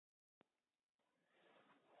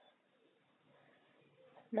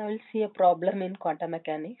Now we'll see a problem in quantum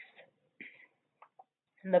mechanics.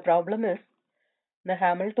 And the problem is the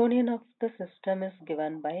Hamiltonian of the system is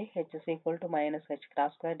given by h is equal to minus h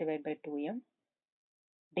cross square divided by 2m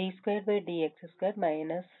d squared by dx squared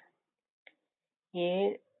minus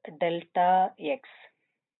a delta x,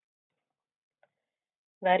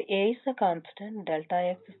 where a is a constant, delta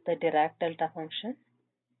x is the Dirac delta function.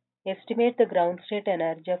 Estimate the ground state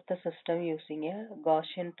energy of the system using a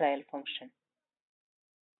Gaussian trial function.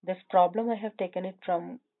 This problem I have taken it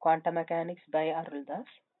from Quantum Mechanics by Aruldas.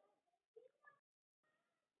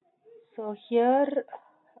 So here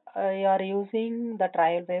you are using the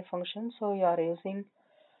trial wave function, so you are using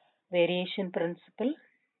variation principle,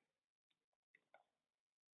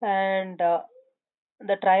 and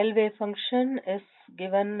the trial wave function is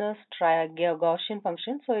given as Gaussian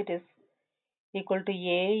function, so it is equal to a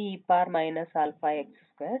e power minus alpha x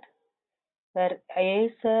squared, where a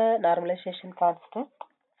is a normalization constant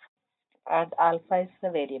and alpha is the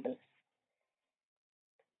variable.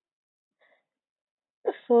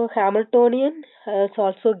 So Hamiltonian is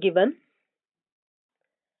also given,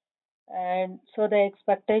 and so the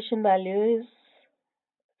expectation value is,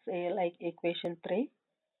 say, like equation 3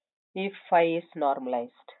 if phi is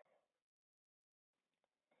normalized.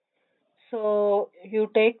 So you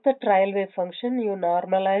take the trial wave function, you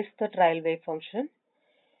normalize the trial wave function,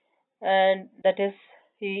 and that is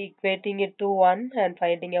equating it to 1 and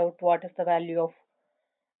finding out what is the value of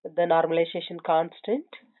the normalization constant,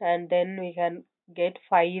 and then we can get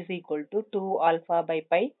phi is equal to 2 alpha by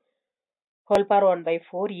pi whole power 1 by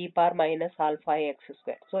 4 e power minus alpha x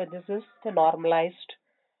squared. So this is the normalized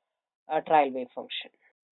trial wave function.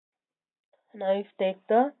 Now if take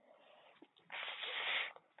the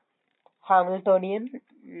Hamiltonian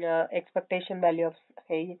expectation value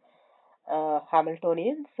of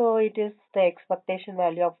Hamiltonian, so it is the expectation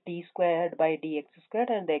value of d squared by dx squared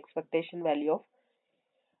and the expectation value of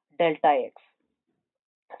delta x.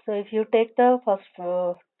 So if you take the first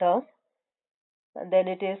term, and then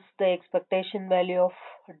it is the expectation value of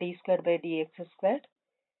d squared by dx squared,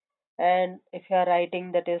 and if you are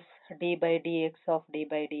writing, that is d by dx of d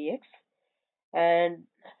by dx, and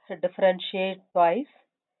differentiate twice,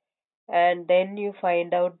 and then you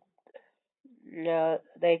find out the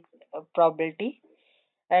probability,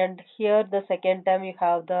 and here the second term you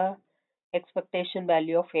have the expectation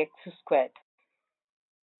value of x squared.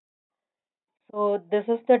 So this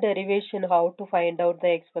is the derivation how to find out the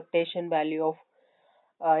expectation value of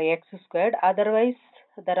x squared. Otherwise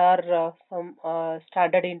there are some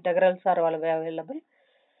standard integrals are available.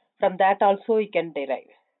 From that also you can derive.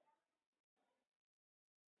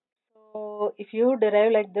 So if you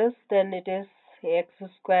derive like this, then it is x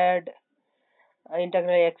squared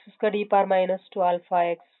integral x squared e power minus 2 alpha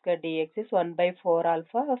x squared dx is 1 by 4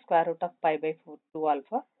 alpha square root of pi by 4 2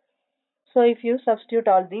 alpha. So if you substitute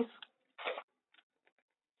all these,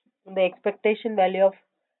 the expectation value of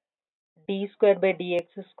d squared by dx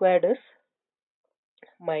squared is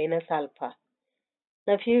minus alpha.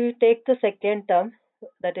 Now if you take the second term,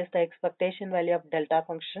 that is the expectation value of delta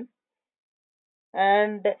function,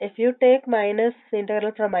 and if you take minus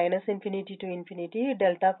integral from minus infinity to infinity,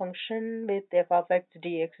 delta function with f of x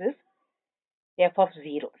dx is f of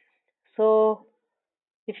 0. So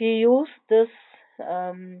if you use this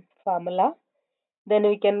formula, then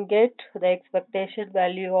we can get the expectation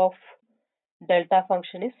value of delta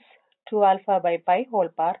function is 2 alpha by pi whole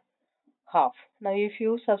power half. Now if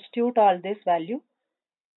you substitute all this value,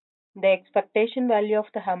 the expectation value of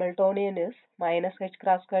the Hamiltonian is minus h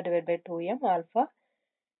cross square divided by 2m alpha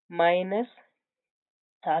minus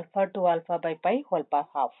alpha 2 alpha by pi whole power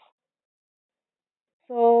half.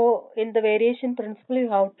 So in the variation principle,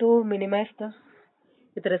 you have to minimize this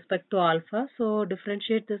with respect to alpha. So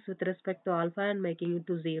differentiate this with respect to alpha and making it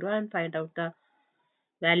to 0 and find out the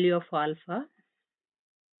value of alpha.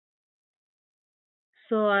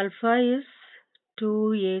 So alpha is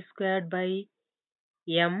 2a squared by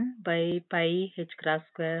m by pi h cross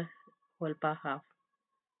square whole power half.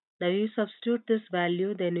 Now you substitute this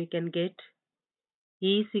value, then we can get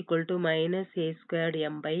E is equal to minus a squared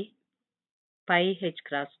m by pi h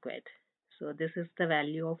cross squared. So this is the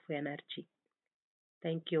value of energy.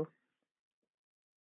 Thank you.